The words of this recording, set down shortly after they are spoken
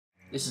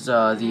This is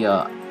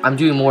I'm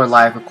doing more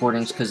live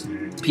recordings because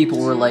people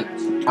were like,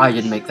 I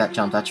didn't make that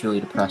jump, that's really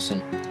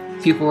depressing.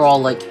 People were all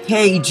like,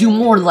 hey, do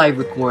more live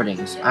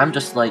recordings. I'm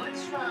just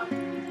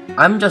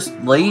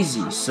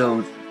lazy,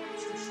 so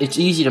it's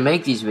easy to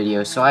make these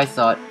videos, so I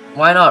thought,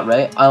 why not,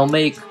 right? I don't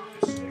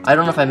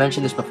know if I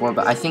mentioned this before,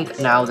 but I think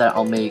now that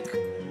I'll make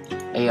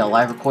a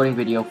live recording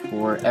video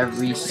for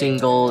every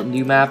single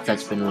new map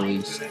that's been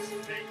released.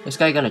 This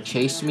guy gonna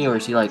chase me, or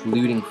is he like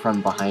looting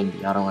from behind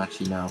me? I don't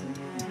actually know.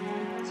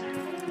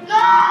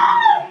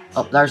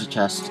 Oh, there's a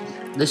chest.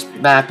 This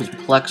map is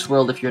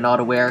Plexworld, if you're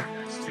not aware.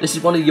 This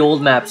is one of the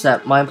old maps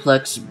that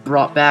Mineplex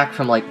brought back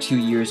from like 2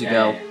 years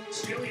ago.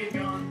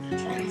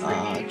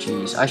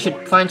 Jeez. I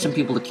should find some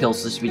people to kill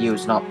so this video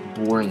is not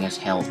boring as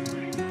hell.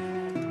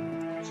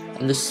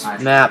 And this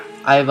map,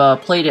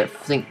 I've played it, I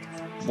think,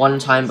 one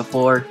time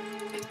before.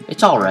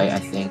 It's alright, I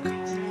think.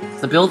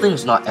 The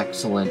building's not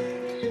excellent.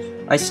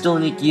 I still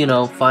need to, you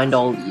know, find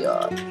all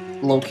the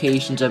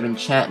locations of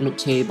enchantment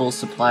tables,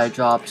 supply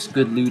drops,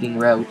 good looting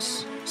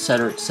routes,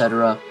 etc.,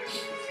 etc.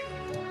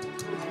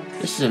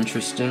 This is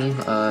interesting.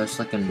 It's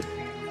like a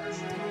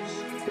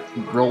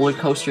roller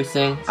coaster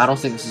thing. I don't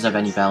think this is of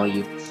any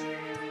value.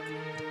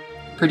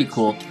 Pretty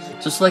cool.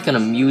 Just like an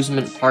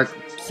amusement park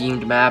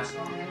themed map.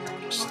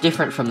 Just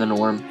different from the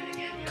norm.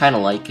 Kinda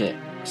like it.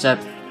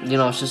 Except, you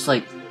know, it's just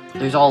like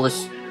there's all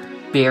this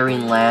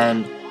barren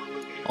land,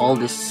 all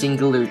this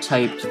singular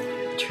typed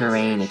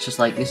terrain. It's just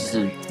like this is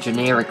a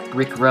generic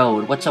brick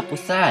road. What's up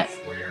with that?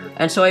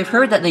 And so I've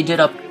heard that they did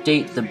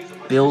update the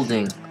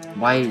building.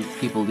 Why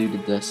people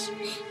looted this?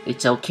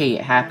 It's okay,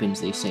 it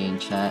happens, they say in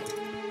chat.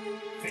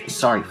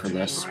 Sorry for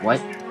this. What?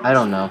 I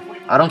don't know.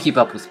 I don't keep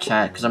up with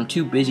chat because I'm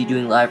too busy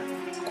doing live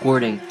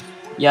recording.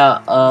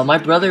 Yeah, my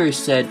brother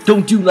said,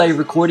 don't do live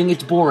recording,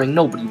 it's boring,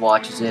 nobody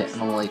watches it.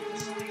 And I'm like,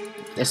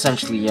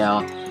 essentially,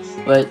 yeah.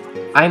 But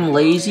I'm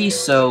lazy,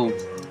 so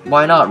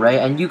why not, right?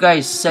 And you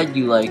guys said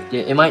you liked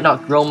it. It might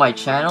not grow my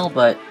channel,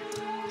 but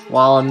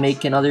while I'm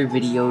making other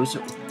videos,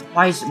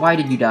 why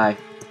did you die?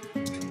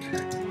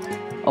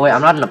 Oh wait, I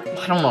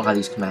don't know how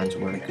these commands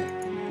work.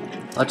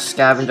 Let's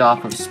scavenge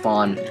off of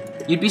spawn.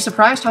 You'd be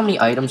surprised how many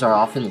items are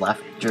often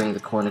left during the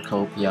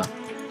cornucopia.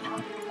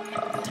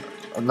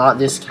 Not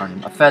this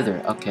time. A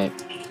feather, okay.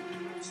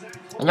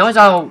 And you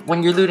always,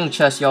 when you're looting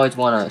chests, you always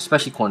wanna,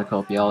 especially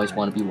cornucopia, you always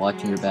wanna be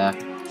watching your back.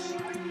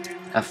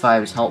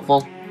 F5 is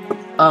helpful.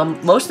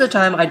 Most of the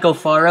time, I'd go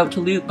far out to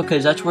loot,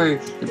 because that's where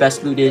the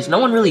best loot is. No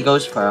one really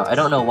goes far out, I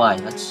don't know why.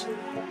 That's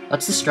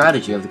the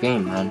strategy of the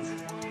game, man.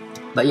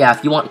 But yeah,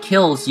 if you want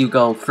kills, you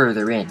go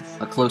further in,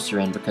 closer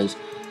in, because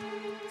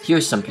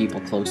here's some people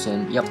close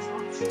in. Yep.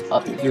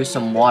 Up here's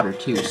some water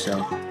too,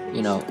 so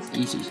you know,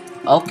 easy.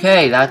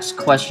 Okay, that's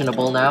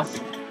questionable now.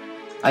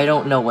 I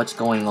don't know what's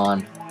going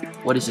on.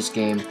 What is this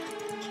game?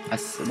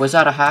 Was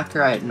that a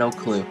hacker? I had no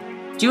clue.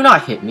 Do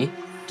not hit me.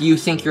 Do you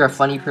think you're a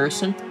funny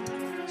person?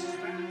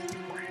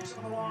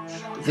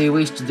 They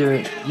wasted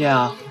their...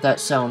 Yeah, that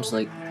sounds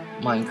like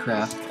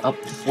Minecraft.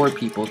 Up to 4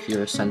 people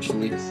here,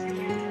 essentially.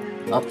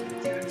 Up.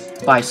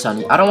 Bye,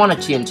 Sunny. I don't want to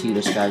TNT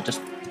this guy,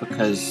 just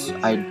because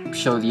I'd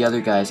show the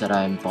other guys that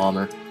I'm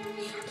Bomber.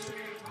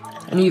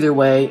 And either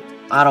way,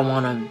 I don't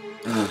want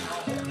to...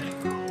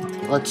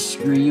 Let's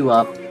screw you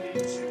up.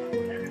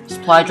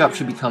 Supply drop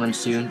should be coming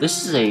soon.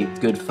 This is a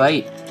good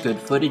fight. Good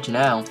footage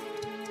now.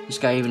 This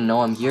guy even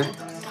know I'm here?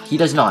 He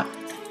does not.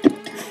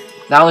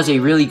 That was a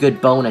really good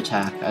bone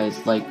attack. I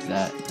liked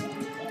that.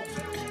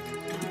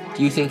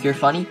 Do you think you're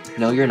funny?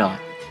 No, you're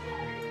not.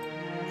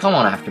 Come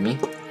on after me.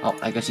 Oh,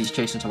 I guess he's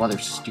chasing some other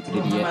stupid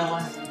idiot.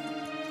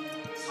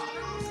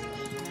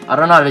 I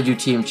don't know how to do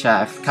team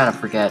chat. I kind of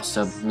forget,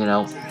 so, you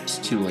know, it's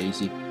too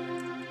lazy.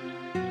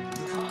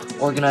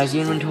 Organize the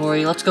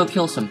inventory. Let's go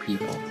kill some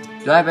people.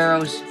 Do I have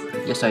arrows?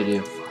 Yes, I do.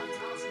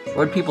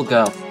 Where'd people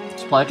go?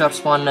 Supply drop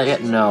spawn not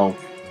yet? No.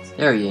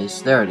 There he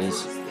is. There it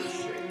is.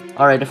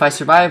 Alright, if I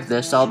survive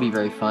this, that'll be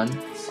very fun.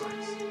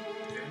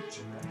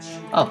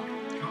 Oh.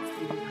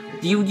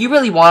 You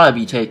really want to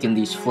be taking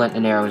these flint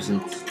and arrows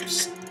and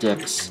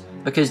sticks.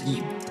 Because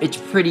it's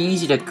pretty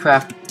easy to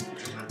craft,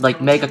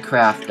 like, mega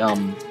craft,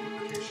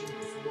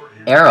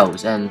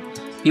 arrows. And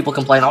people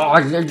complain,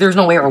 oh, there's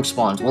no arrow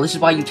spawns. Well, this is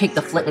why you take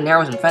the flint and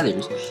arrows and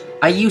feathers.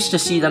 I used to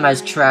see them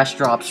as trash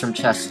drops from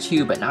chests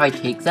too, but now I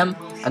take them,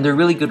 and they're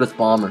really good with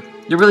Bomber.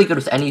 They're really good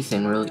with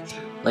anything, really.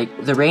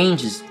 Like, the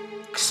range is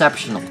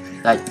exceptional.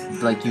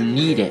 That, like, you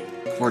need it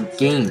for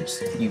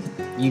games. You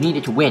need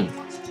it to win.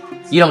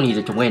 You don't need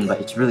it to win,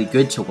 but it's really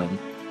good to win.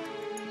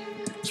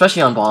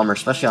 Especially on Bomber,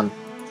 especially on,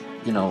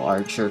 you know,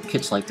 Archer,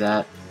 kits like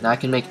that. Now I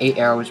can make 8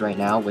 arrows right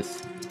now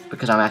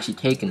because I'm actually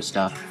taking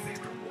stuff.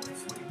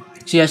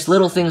 So yes,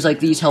 little things like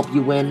these help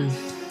you win.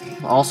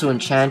 Also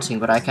enchanting,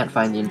 but I can't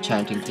find the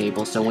enchanting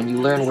table, so when you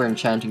learn where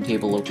enchanting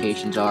table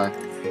locations are...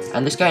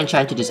 And this guy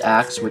enchanted his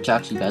axe, which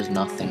actually does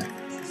nothing.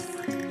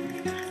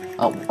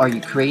 Oh, are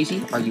you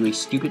crazy? Are you a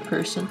stupid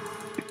person?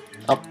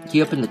 Oh,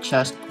 he opened the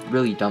chest.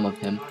 Really dumb of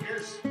him.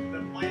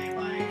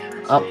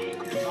 Oh.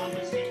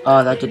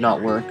 Oh, that did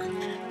not work.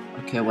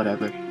 Okay,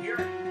 whatever.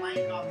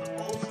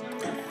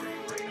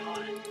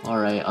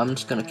 Alright, I'm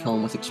just gonna kill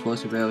him with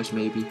explosive arrows,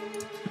 maybe.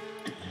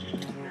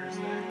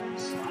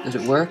 Does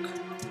it work?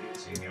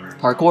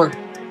 Parkour!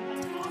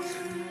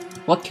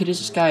 What kid is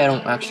this guy? I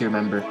don't actually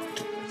remember.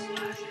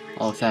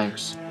 Oh,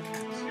 thanks.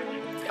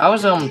 I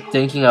was,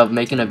 thinking of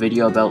making a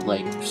video about,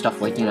 like, stuff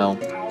like, you know,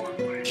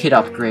 kit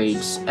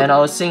upgrades. And I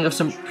was thinking of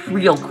some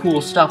real cool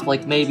stuff,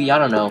 like maybe, I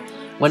don't know,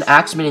 when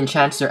axemen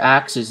enchant their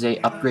axes, they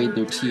upgrade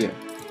their tier.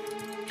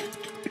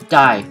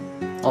 Die.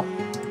 Oh,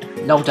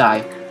 no,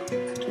 die.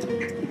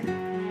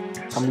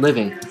 I'm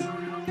living.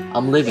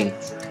 I'm living.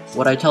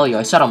 What'd I tell you?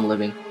 I said I'm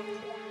living.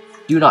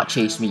 Do not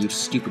chase me, you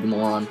stupid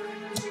moron.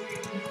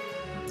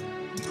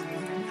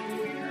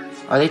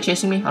 Are they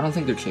chasing me? I don't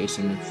think they're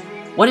chasing me.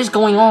 What is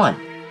going on?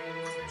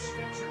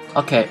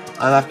 Okay,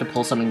 I have to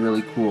pull something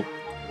really cool.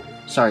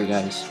 Sorry,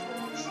 guys.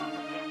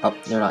 Oh,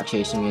 they're not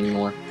chasing me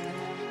anymore.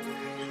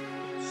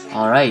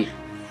 Alright.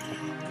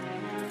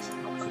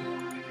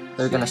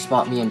 They're gonna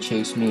spot me and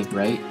chase me,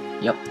 right?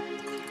 Yep.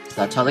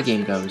 That's how the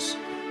game goes.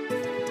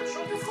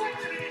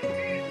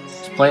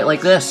 Let's play it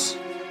like this.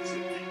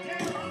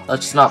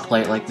 Let's not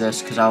play it like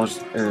this, because I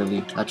was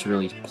early. That's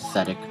really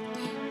pathetic.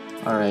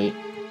 Alright.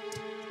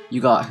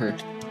 You got her.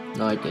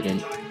 No, I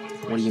didn't.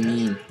 What do you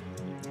mean?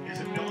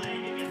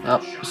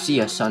 Oh, see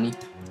ya, Sonny.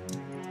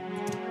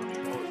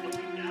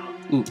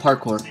 Ooh,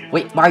 parkour.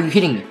 Wait, why are you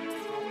hitting me?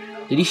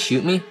 Did he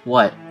shoot me?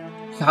 What?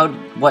 How?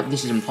 What?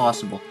 This is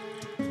impossible.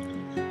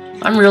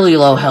 I'm really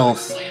low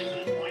health.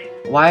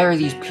 Why are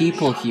these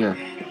people here?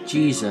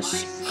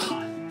 Jesus.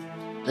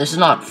 This is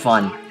not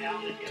fun.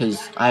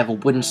 Because I have a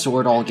wooden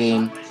sword all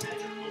game.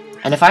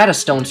 And if I had a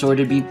stone sword,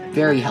 it'd be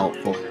very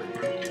helpful.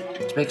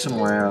 Let's make some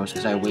more arrows,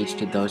 because I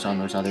wasted those on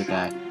those other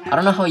guy. I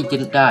don't know how he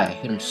didn't die. I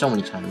hit him so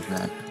many times,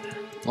 man.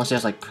 Unless he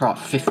has, like, prop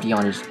 50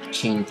 on his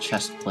chain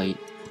chest plate.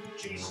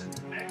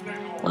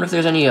 Wonder if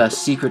there's any,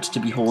 secrets to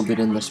be holded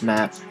in this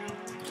map.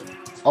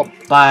 Oh,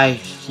 bye.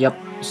 Yep,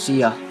 see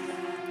ya.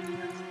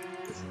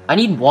 I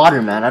need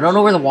water, man. I don't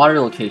know where the water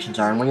locations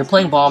are, and when you're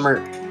playing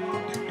Bomber...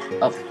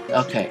 Oh,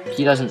 okay.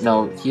 He doesn't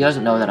know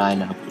that I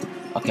know.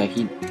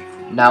 Okay,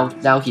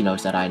 now he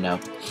knows that I know.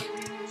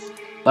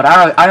 But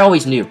I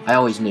always knew. I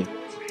always knew.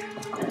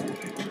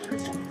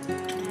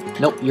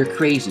 Nope, you're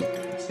crazy.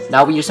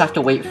 Now we just have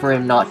to wait for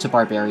him not to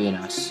barbarian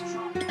us.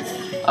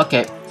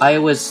 Okay, I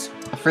was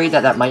afraid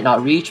that that might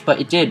not reach, but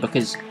it did,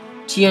 because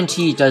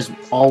TNT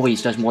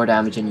always does more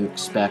damage than you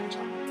expect.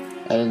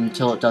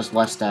 Until it does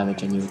less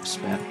damage than you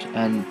expect.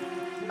 And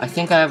I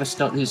think I have his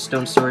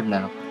stone sword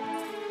now.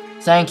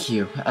 Thank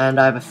you, and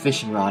I have a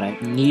fishing rod. I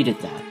needed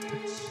that.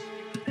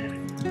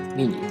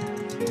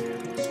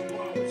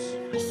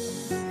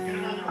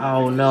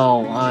 Oh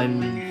no,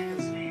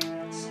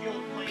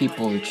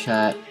 people in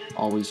chat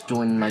always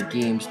joining my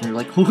games and they're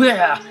like,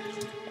 yeah!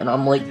 And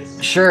I'm like,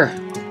 sure.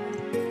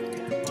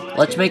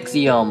 Let's make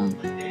the,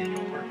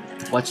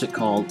 what's it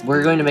called?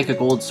 We're going to make a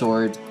gold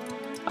sword.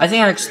 I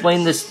think I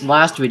explained this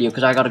last video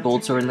because I got a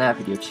gold sword in that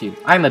video too.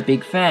 I'm a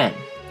big fan.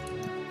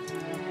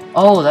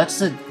 Oh, that's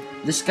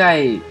this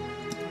guy.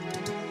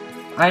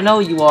 I know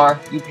you are.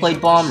 You played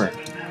Bomber.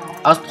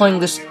 I was playing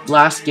this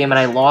last game and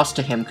I lost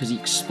to him because he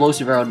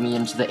explosive arrowed me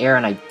into the air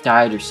and I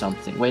died or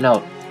something. Wait,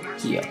 no.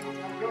 Yeah.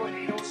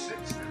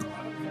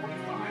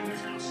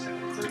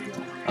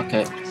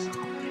 Okay.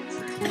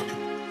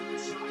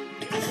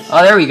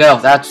 Oh, there we go.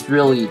 That's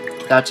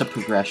a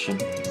progression.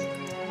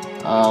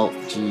 Oh,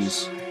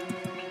 jeez.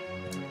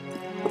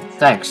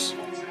 Thanks.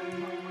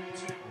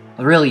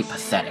 Really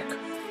pathetic.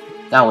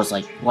 That was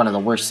like one of the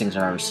worst things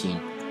I've ever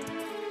seen.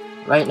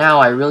 Right now,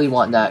 I really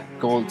want that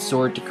gold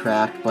sword to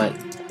crack, but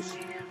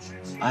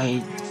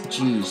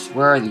jeez,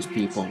 where are these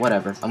people?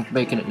 Whatever, I'm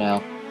making it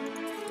now.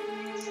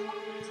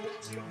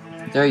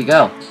 There you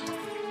go.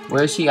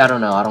 Where is he? I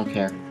don't know, I don't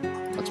care.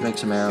 Let's make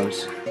some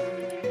arrows.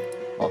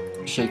 Oh,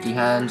 shaky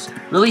hands.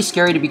 Really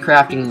scary to be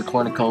crafting in the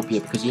cornucopia,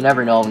 because you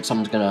never know when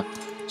someone's gonna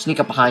sneak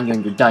up behind you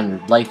and you're done,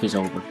 your life is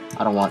over.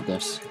 I don't want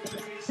this.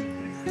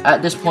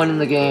 At this point in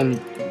the game,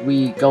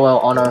 we go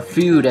out on our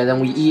food and then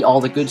we eat all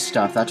the good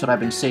stuff. That's what I've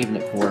been saving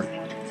it for.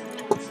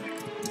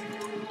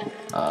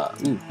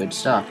 Ooh, good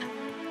stuff.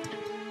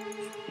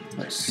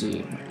 Let's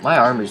see. My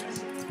armor's...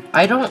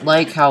 I don't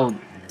like how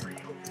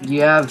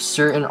you have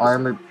certain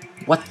armor...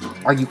 What?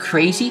 Are you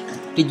crazy?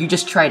 Did you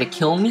just try to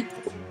kill me?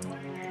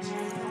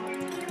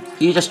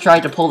 He just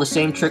tried to pull the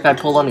same trick I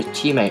pulled on his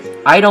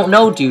teammate. I don't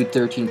know, dude,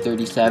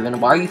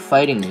 1337. Why are you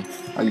fighting me?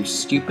 Are you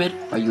stupid?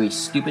 Are you a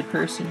stupid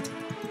person?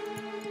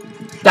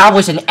 That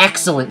was an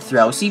excellent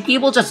throw. See,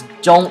 people just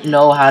don't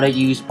know how to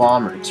use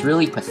Bomber. It's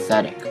really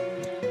pathetic.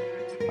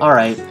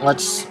 Alright,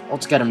 let's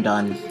get him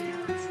done.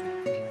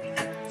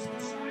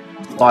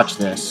 Watch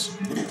this.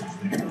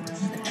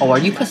 Oh, are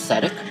you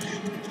pathetic?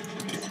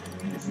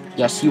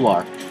 Yes, you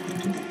are.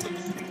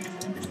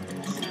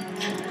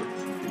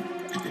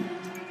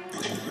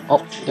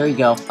 Oh, there you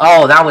go.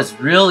 Oh, that was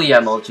really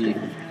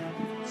MLG.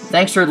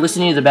 Thanks for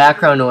listening to the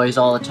background noise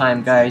all the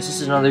time, guys.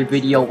 This is another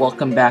video.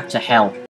 Welcome back to hell.